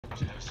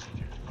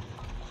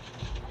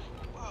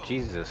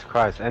Jesus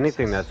Christ,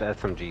 anything that's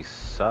SMG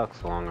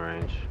sucks long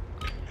range.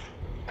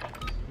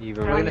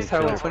 Even We're when gonna you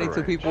start tune with it for 22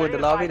 range. people in the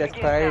lobby. That's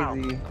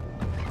crazy.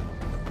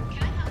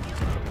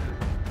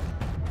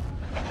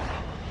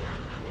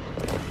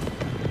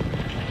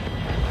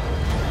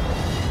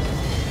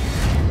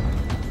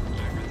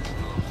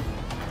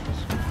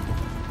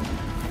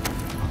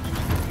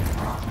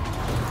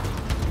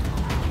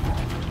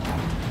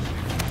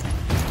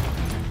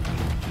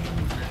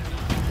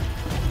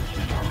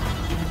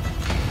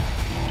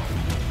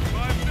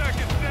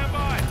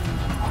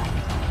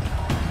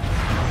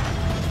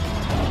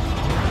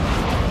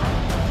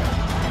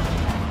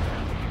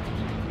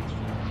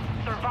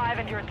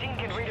 And your team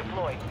can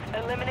redeploy.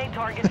 Eliminate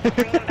targets to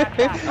bring them back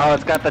fast. Oh,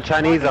 it's got the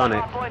Chinese on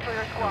it.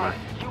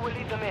 You will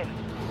lead them in.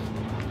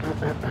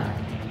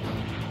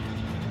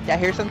 Yeah,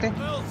 hear something?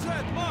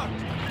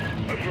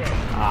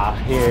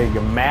 I hear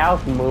your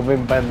mouth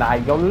moving, but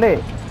not your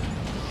lips.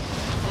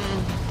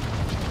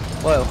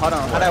 Whoa, hold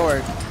on. How'd that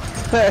work?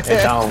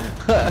 It don't.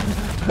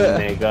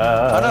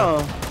 Nigga. Hold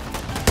on.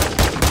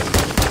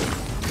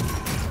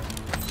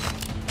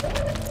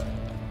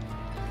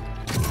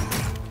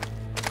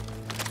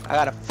 I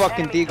got a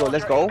fucking deagle.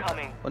 Let's go.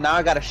 Well, now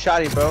I got a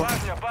shotty, bro.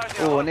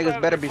 Oh, niggas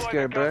better be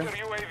scared, bro.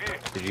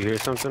 Did you hear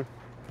something?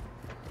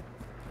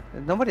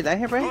 There's nobody down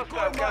here, bro? Oh,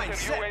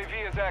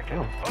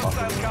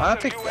 I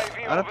don't think looks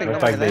nobody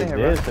like they down here,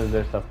 bro. did because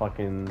there's a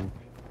fucking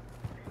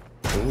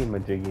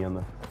thingy-majiggy on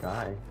the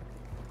sky.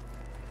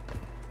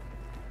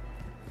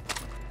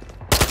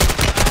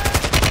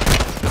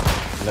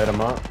 Lit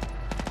him up.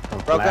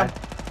 Broke him.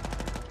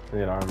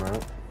 Need armor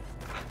up.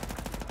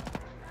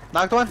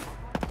 Knocked one.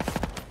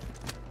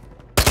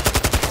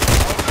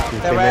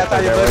 They're right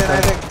outside your building,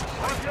 Isaac.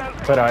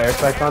 Put our air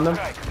strikes on them.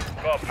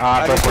 Broke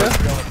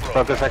one.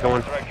 Broke the second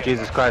one.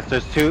 Jesus Christ,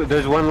 there's two.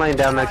 There's one laying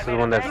down next to the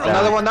one that's down.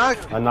 Another one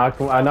knocked. I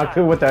knocked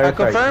two with the air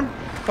strike. Confirm.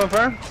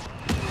 Confirm.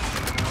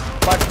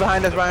 Watch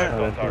behind us,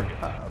 Ryan.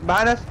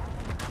 Behind us.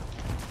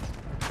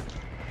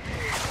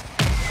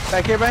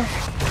 Back here, Brian.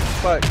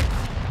 Fuck.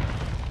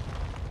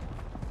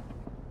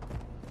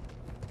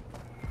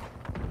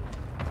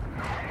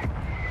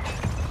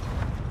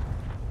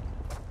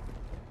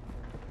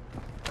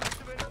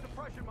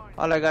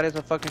 All I got is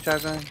a fucking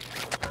shotgun.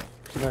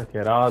 Look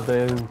at all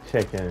the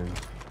chickens.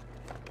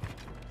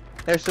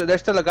 There's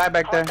still a guy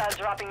back there.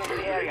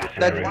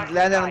 That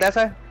landed on that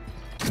side.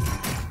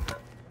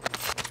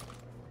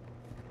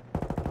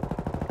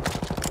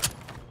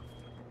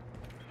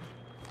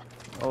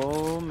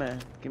 Oh man,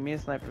 give me a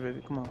sniper,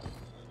 baby. Come on.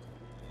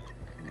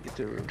 Get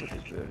to the roof of this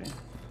building.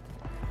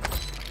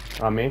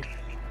 On me?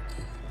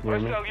 You hear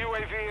me?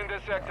 UAV in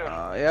this sector.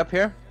 Yeah, up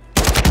here.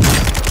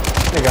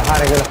 Nigga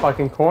hiding in the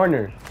fucking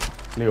corner.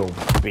 Little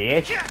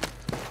bitch.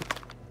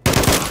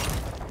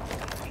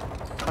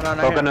 Hold on,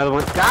 Broke another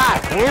one.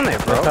 God damn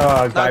it, bro. That's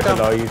how a guy Knocked him.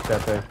 below you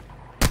step there.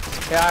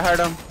 Yeah, I heard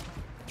him.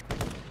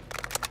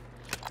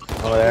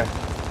 Over there.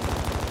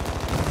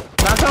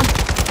 Knocked him.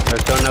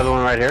 There's still another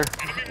one right here.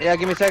 Yeah,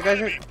 give me a sec,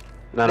 Isaac.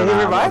 No, Did no, he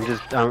no.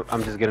 revive?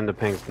 I'm just getting the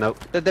pings. Nope.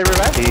 Did they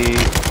revive? He, no,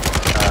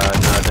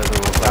 it doesn't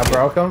look like I it.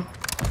 broke him.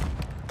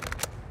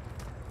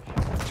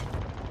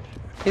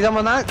 He's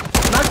almost knocked.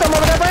 Knocked him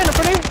over there, Brian.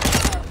 Pretty.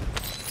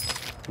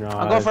 No,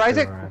 I'm going for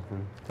Isaac.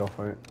 Go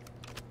for it.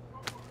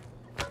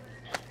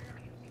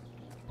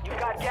 You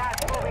got gas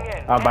moving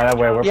in. Oh, by the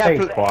way, we're Yeah,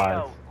 playing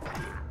squads.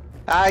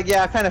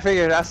 Yeah, I kind of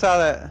figured. I saw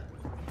that.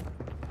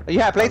 You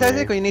have plates, Okay.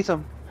 Isaac, or you need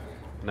some?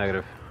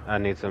 Negative. I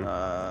need some.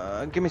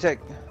 Give me a sec.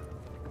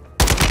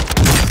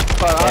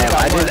 Damn,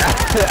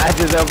 I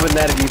just opened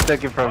that and you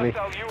took it from me.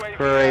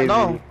 Crazy.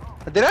 No.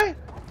 Did I?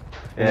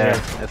 Yeah,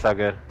 it's all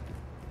good.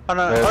 Oh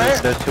no.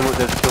 There's too much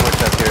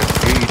up here.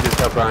 You just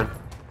help Ron.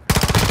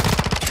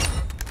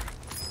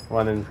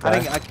 One in the I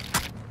sky.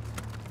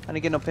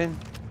 didn't get no pin.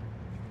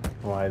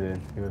 Oh, I did.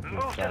 He was in the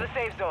Move to the sky.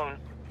 safe zone.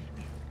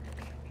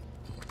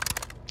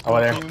 Oh,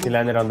 there. He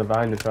landed on the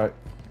behind the truck.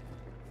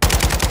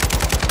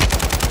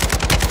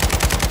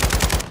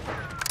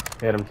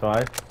 Hit him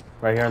twice.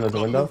 Right here under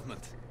the window.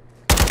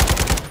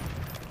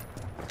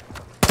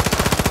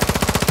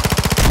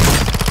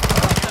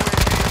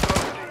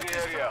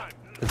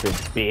 This is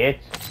bitch.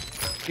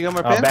 You got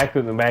my Oh, pin?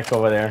 back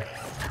over there.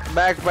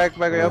 Back,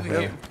 up.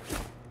 here.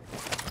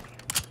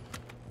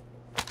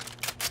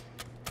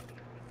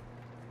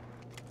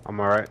 I'm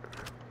alright.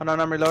 Hold on,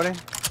 I'm reloading.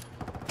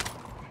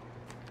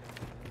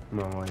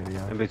 No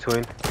idea. In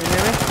between. Can you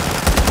hear me?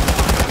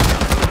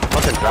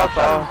 Fucking drop Oh,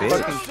 that,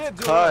 bitch. fucking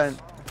cut.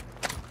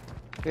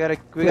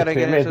 We gotta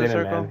get into the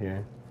circle.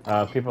 Here.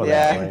 People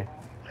Yeah. that way.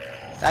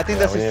 I think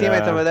that's we his need,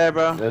 teammates over there,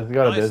 bro. Let's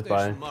go to this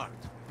by.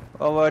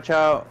 Oh, watch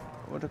out.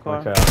 What the car?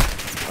 Watch out.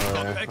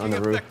 Over there, on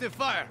the roof.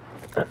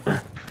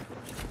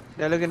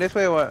 They're looking this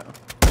way or what?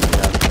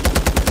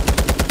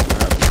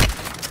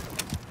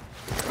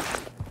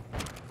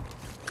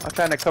 I'm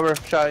trying to cover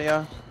shot,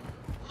 yeah.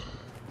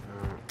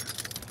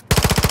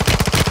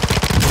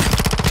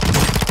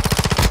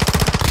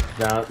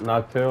 Down,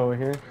 knock two over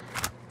here.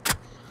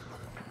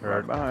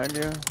 Right behind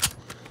you. One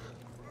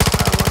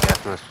gas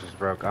gas mask just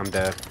broke. I'm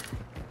dead.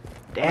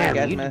 gas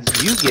Damn,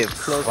 mask you get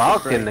close to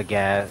fucked break. in the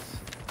gas.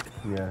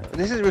 Yeah.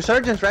 This is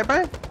resurgence, right,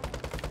 Brian?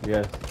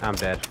 Yes. I'm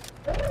dead.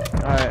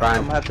 Alright, Brian.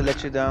 I'm gonna have to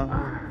let you down.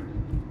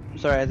 I'm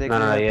sorry, I think No,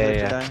 I'm no, gonna have to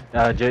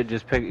yeah. let you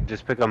die.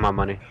 Just pick up my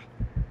money.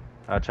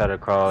 I'll try to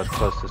crawl as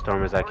close to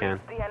Storm as I can.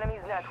 Breach the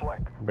enemy's network.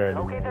 Barely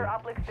Locate their made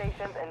it. uplink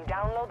stations and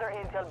download their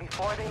intel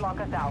before they lock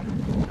us out.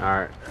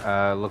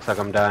 Alright, looks like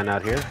I'm dying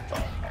out here.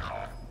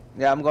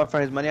 Yeah, I'm going for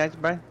his money,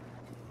 Brian.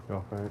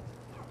 Go for it.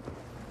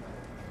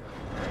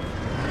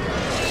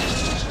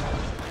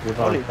 He's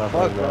Holy on top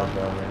fuck, of the bro.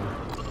 building.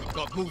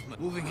 Got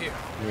movement. Moving here.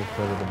 He's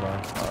close to the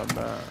bar. Oh,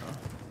 bro.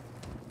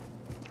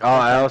 Oh,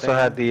 I also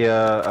had the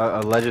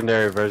a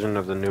legendary version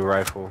of the new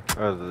rifle,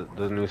 or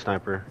the new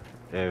sniper.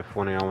 If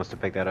one of y'all wants to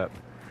pick that up.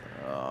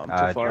 Oh,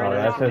 I'm too far. Oh,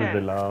 You're that in the says top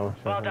below.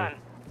 Well done.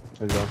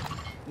 Let's go.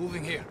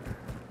 Moving here.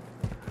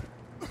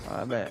 Oh,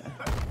 I bet.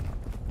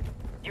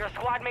 Your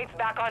squad mate's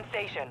back on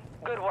station.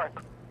 Good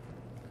work.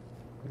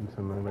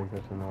 Somebody like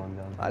this and no one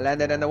down. I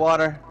landed in the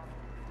water.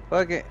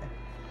 Fuck it.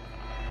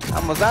 I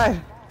almost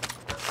died.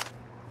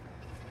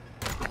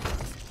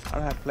 I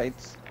don't have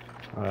plates.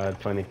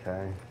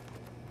 20k.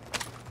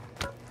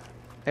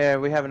 Here,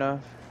 we have enough.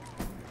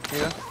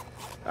 Here you go.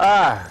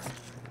 Ah!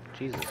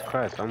 Jesus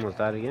Christ, I almost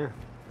died again.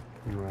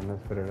 Alright, let's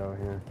put it out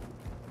here.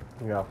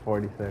 We got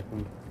 40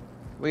 seconds.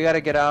 We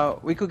gotta get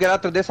out. We could get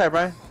out through this side,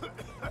 Brian.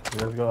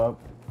 Let's go up.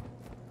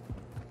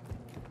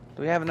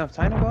 Do we have enough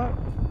time to go out?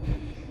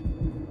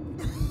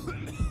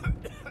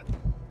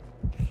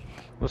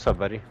 What's up,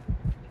 buddy?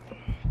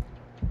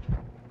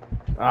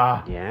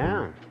 Ah!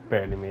 Yeah.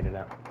 Barely made it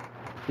out.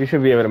 You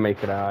should be able to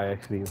make it out. I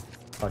actually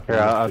fucking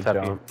Here, I'll missed the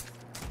tap you. jump.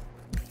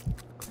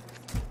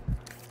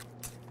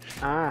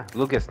 Ah,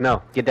 Lucas,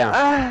 no, get down.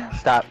 Ah!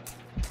 Stop.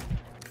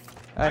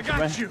 Alright,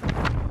 Brian. you.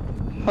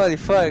 Holy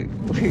fuck.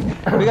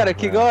 We gotta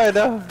keep going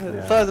though.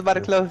 Yeah. Sun's about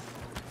to close.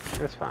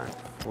 It's fine.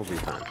 We'll be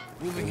fine.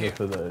 Moving here.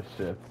 To the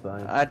ship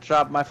side. I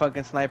dropped my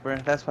fucking sniper.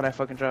 That's what I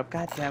fucking dropped.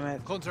 God damn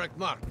it. Contract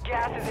marked.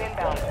 Gas is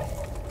inbound. I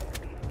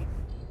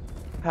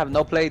have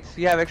no plates.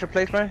 You have extra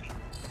plates, Brian?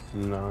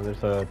 No,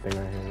 there's a thing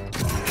right here though.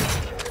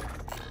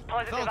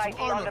 Positive Found some ID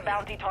on armor the here.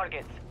 bounty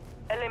targets.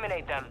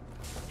 Eliminate them.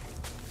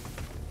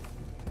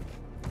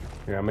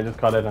 Here, I'm gonna just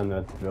call it on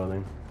the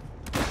building.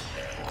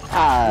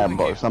 Ah,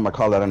 boys, I'm gonna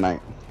call that a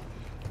night.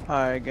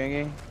 Alright,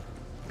 gangy.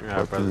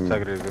 Yeah, brother,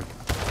 take it easy.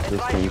 This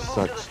Advise thing you move to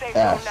the sucks safe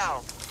zone ass.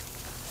 now.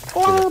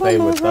 Gonna stay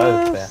with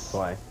us, that's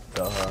why.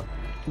 So,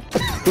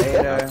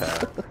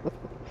 Later.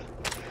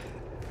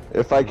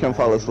 If I can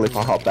fall asleep,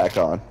 I'll hop back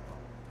on.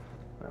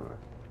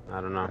 I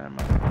don't know.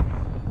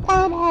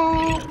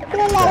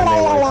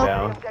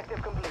 down.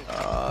 Objective complete.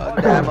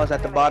 The ammo's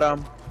at the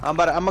bottom. I'm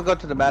gonna go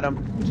to the bottom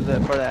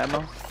for the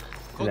ammo.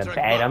 In the Contract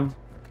bottom. marked.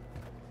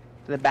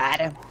 To the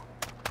bottom.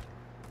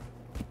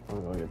 I'm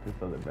gonna go get this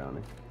other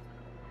bounty.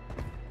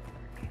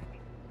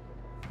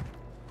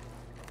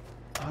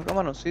 How come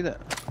I don't see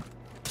that?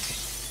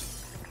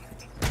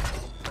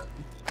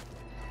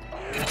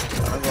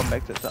 I'm going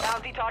back to the top.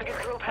 Bounty target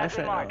group has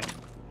Actually, been marked. no.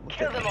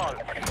 Kill them all.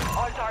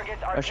 All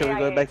targets are Or should we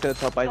go KIA. back to the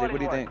top, Isaac? What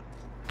do you Solid think?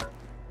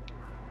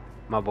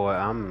 My boy,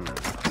 I'm...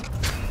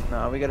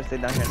 No, we gotta stay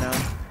down here now.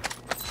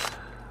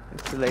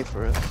 It's too late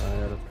for us. I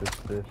got a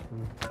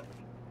position.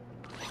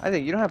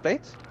 Isaac, you don't have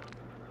plates?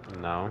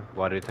 No.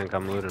 Why do you think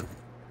I'm looting?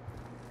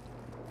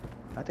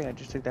 I think I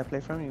just took that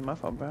plate from you. My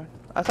fault, bro.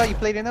 I thought you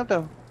played it up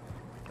though.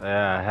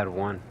 Yeah, I had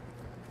one.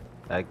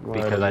 Like, Why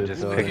because did I you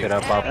just do picked it? it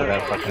up off of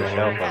that fucking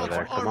shelf over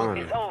there. It's Come on.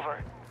 It's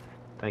over.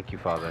 Thank you,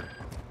 Father.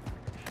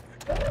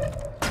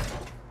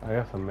 I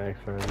got some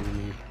extra that you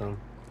need some.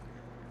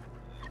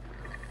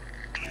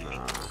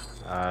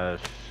 I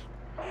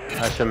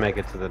should make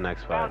it to the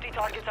next fight. Bounty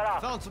targets are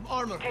up. Found some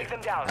armor Take here.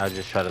 them down. I'll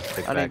just try to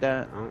stick I back. need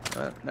that.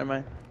 Oh, Never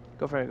mind.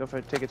 Go for it. Go for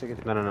it. Take it. Take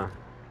it. no.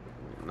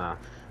 Nah.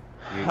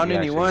 I only actually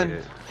need one.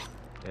 it.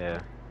 Yeah.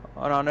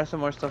 Hold on. There's some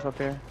more stuff up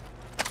here.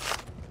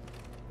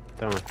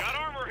 Don't worry. Got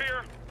armor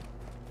here.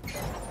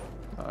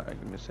 Alright,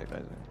 give me a sec,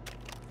 Isaac.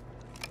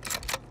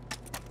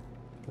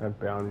 That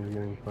bounty's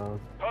getting close.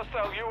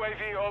 Hostile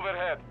UAV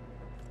overhead.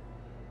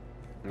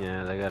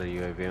 Yeah, they got a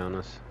UAV on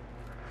us.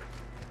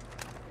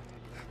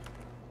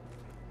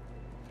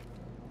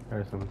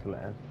 There's some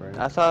glass right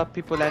I saw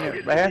people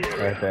landing right here.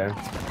 right there.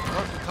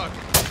 Mark the target.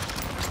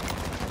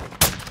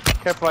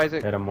 Careful,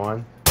 Isaac. Hit him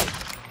one.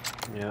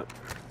 Yep.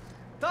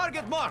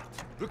 Target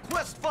marked.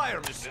 Request fire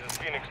mission. This is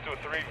Phoenix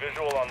 2-3,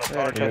 visual on the Yeah,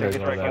 target. try to Yeah, get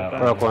go to the that.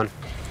 top. Broke one.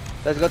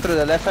 Let's go through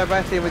the left side,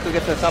 Brian. See if we can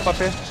get to the top up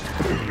here.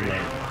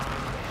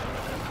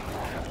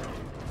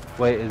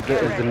 Wait, is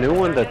the new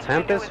one the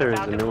Tempest or is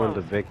the new one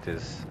the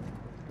Victus?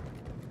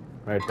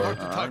 Right there.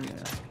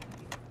 Target.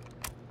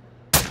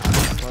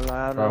 Well,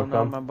 I don't Broke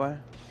know, him. my boy.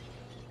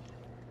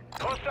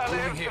 Hostile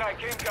Moving here.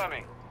 airstrike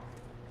incoming.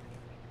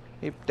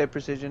 Keep their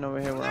precision over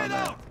here where I'm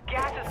at.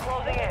 Gas is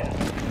closing in.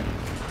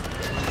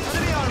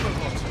 Enemy armor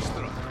boxes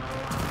struck.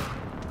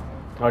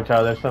 Watch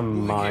out, there's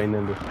some mine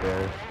in the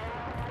stairs.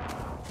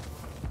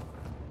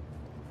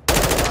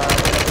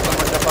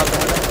 Someone jump out the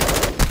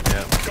window.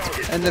 Yep.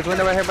 And there's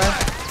window right here, Brian.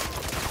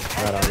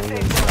 Right on, we're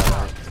gonna try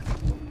that.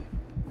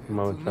 I'm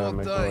gonna try to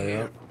make my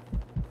way up.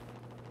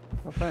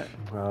 What front?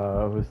 It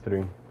was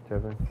 3.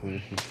 Kevin, can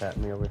you just tap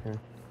me over here?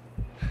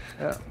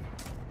 Yeah.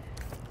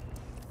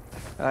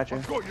 Gotcha.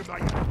 I've got you,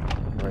 mate.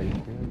 Right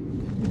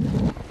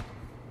here.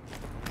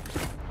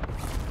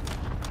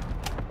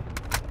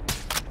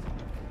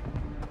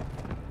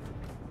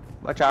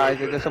 Watch out,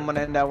 Isaac. There's someone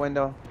in that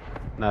window.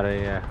 Not a,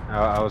 yeah.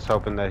 I was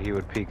hoping that he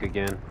would peek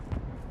again.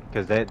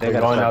 Because they They're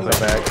got going out the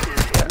back.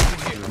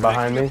 back.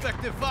 Behind me.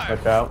 Effective fire.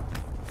 Watch out.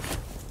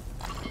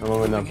 I'm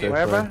moving up this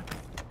Where, way. bro?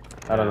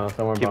 I don't know,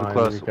 somewhere Keep it behind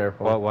close. me, be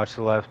careful. Watch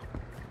the left.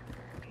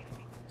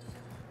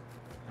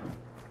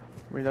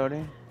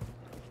 Reloading.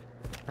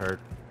 Or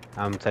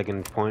I'm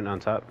taking point on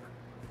top.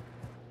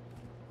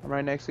 I'm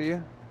right next to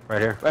you.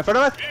 Right here. Right in front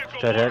of us.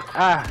 Straight ahead.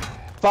 Ah,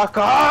 fuck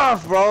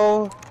off,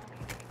 bro.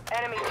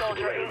 Enemy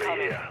soldier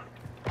incoming.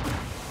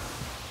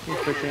 He's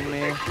pushing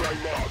me.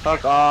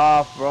 Fuck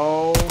off,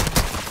 bro.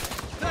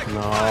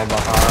 No,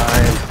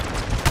 behind.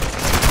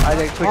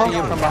 Isaac pushing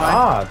you from behind.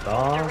 Ah,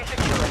 dog.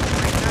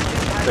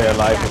 Stay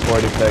alive for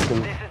 40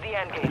 seconds. This is the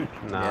end game.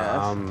 Nah, Yes.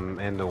 I'm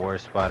in the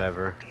worst spot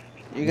ever.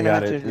 You're You gonna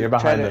got have it. to You're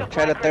behind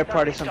try them. to third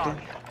party something.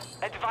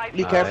 Advise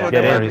Be careful with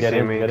yeah, Get them. already in, get see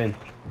in, me. get in.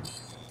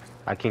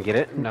 I can get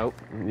it? Nope.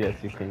 Yes,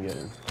 you can get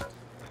in.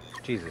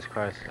 Jesus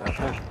Christ.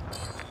 Okay.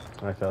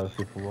 I saw those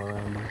people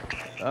around me.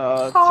 16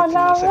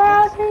 more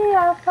seconds.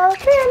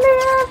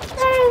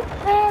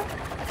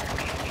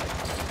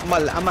 I'm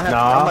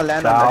gonna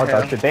land no, on the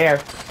don't hill. you dare.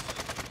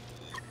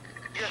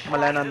 You're I'ma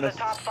land sliding on to the this.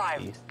 top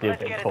 5. You Let's stupid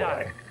get it boy.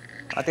 done.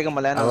 I think I'm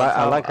gonna land I, on the top.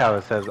 I like how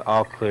it says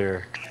all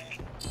clear.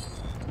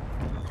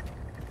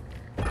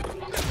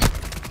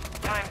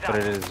 Time's But up.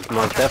 it is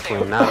most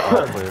definitely not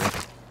all clear.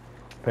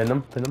 Pin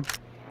them, pin them.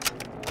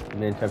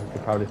 And then Chuck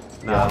could probably.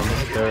 No,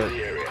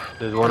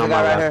 there's one on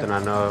my Right left, here. and I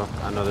know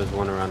there's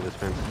one around this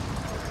fence.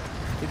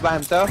 He's by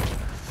himself.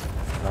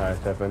 Alright,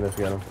 Stefan, let's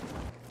get him.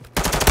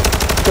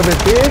 Stupid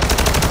bitch!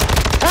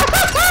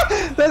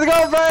 Let's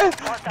go, bro.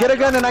 Get a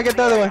gun and I get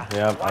the other one.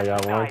 Yep, I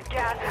got one.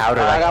 Gas. How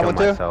did I I got kill one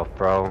too. myself,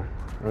 bro?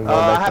 I'm going I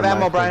back have to ammo,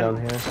 my shit Brian. down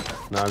here.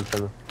 No, I'm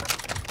chilling.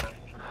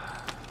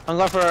 I'm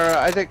going for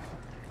Isaac.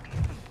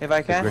 If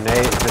I The can.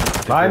 grenade,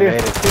 the Behind you.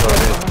 grenade exploded.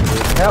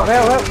 Help,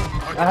 help,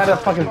 help! I had a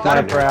fucking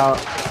sniper out.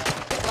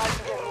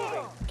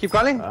 Keep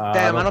calling.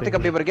 Damn, I don't think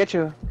I'll be able to get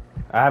you.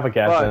 I have a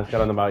gas Fuck. mask, I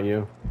don't know about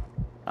you.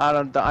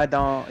 I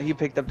don't. He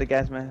picked up the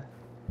gas, man.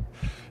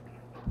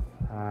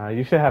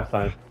 You should have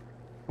sign.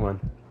 Come on.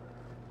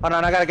 Hold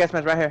on, I got a gas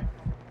mask right here.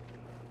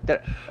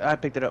 I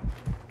picked it up.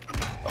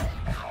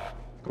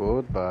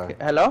 Goodbye.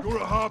 Hello? You're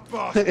a hard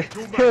bastard.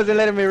 He wasn't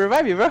letting me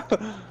revive you, bro.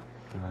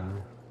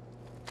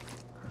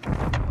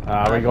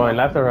 We're going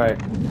left or right?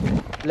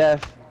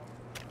 Left.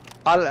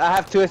 I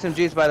have 2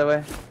 SMGs, by the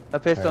way. A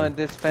pistol Okay. and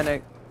this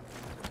Fennec.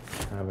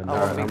 I have a Oh,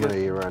 Alright, dart. I'm gonna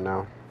eat right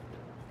now.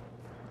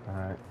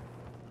 Alright.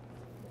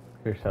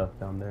 Yourself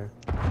down there.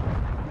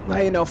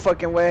 Ain't no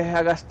fucking way.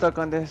 I got stuck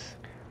on this.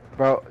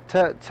 Bro,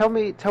 tell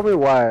me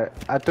why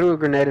I threw a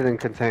grenade in a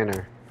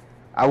container.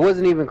 I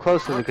wasn't even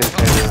close to the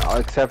container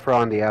except for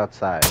on the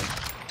outside.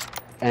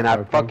 And I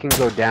Okay. fucking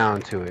go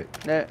down to it.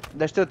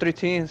 There's still 3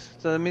 teams,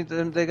 so that means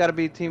they gotta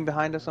be a team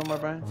behind us somewhere,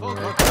 Brian.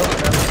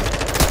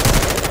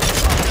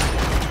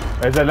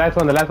 There's the last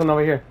one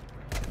over here.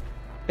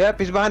 Yep,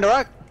 he's behind the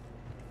rock.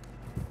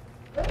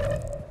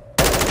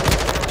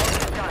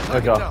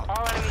 Let's go.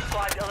 All enemy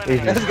squads Easy.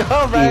 eliminated. Let's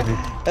go, Brian. Easy.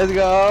 Let's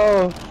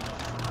go.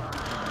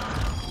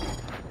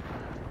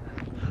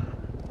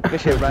 Good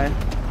shit, Brian.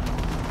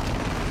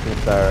 Yes,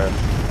 sir.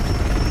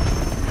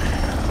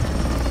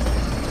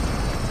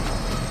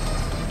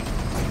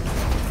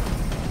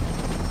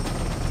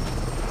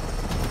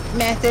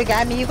 Master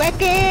got me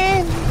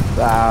working.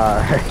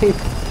 Alright.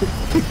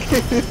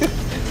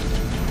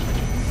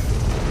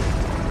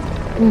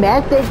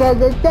 Master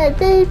gonna set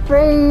me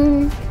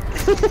free.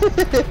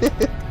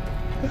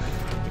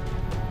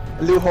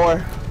 Lou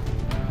whore.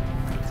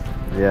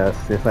 Yes,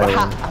 yes I will.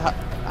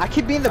 I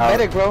keep being the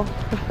medic, bro.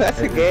 That's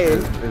a game.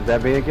 Is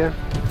that me again?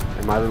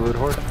 Am I the loot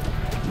horde?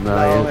 No,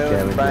 No, you're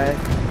it was scavenger. Brian.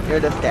 You're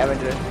the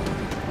scavenger.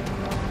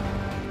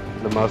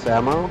 The most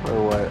ammo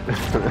or what?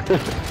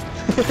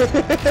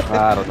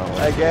 I don't know.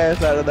 I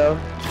guess, I don't know.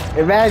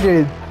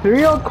 Imagine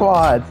 3 on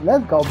quads.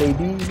 Let's go,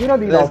 baby. You don't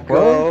need Let's no bro.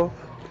 go.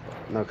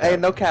 No Hey, cap.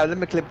 no cap. Let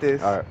me clip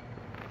this. Alright.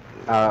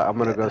 I'm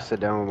gonna go sit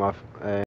down with my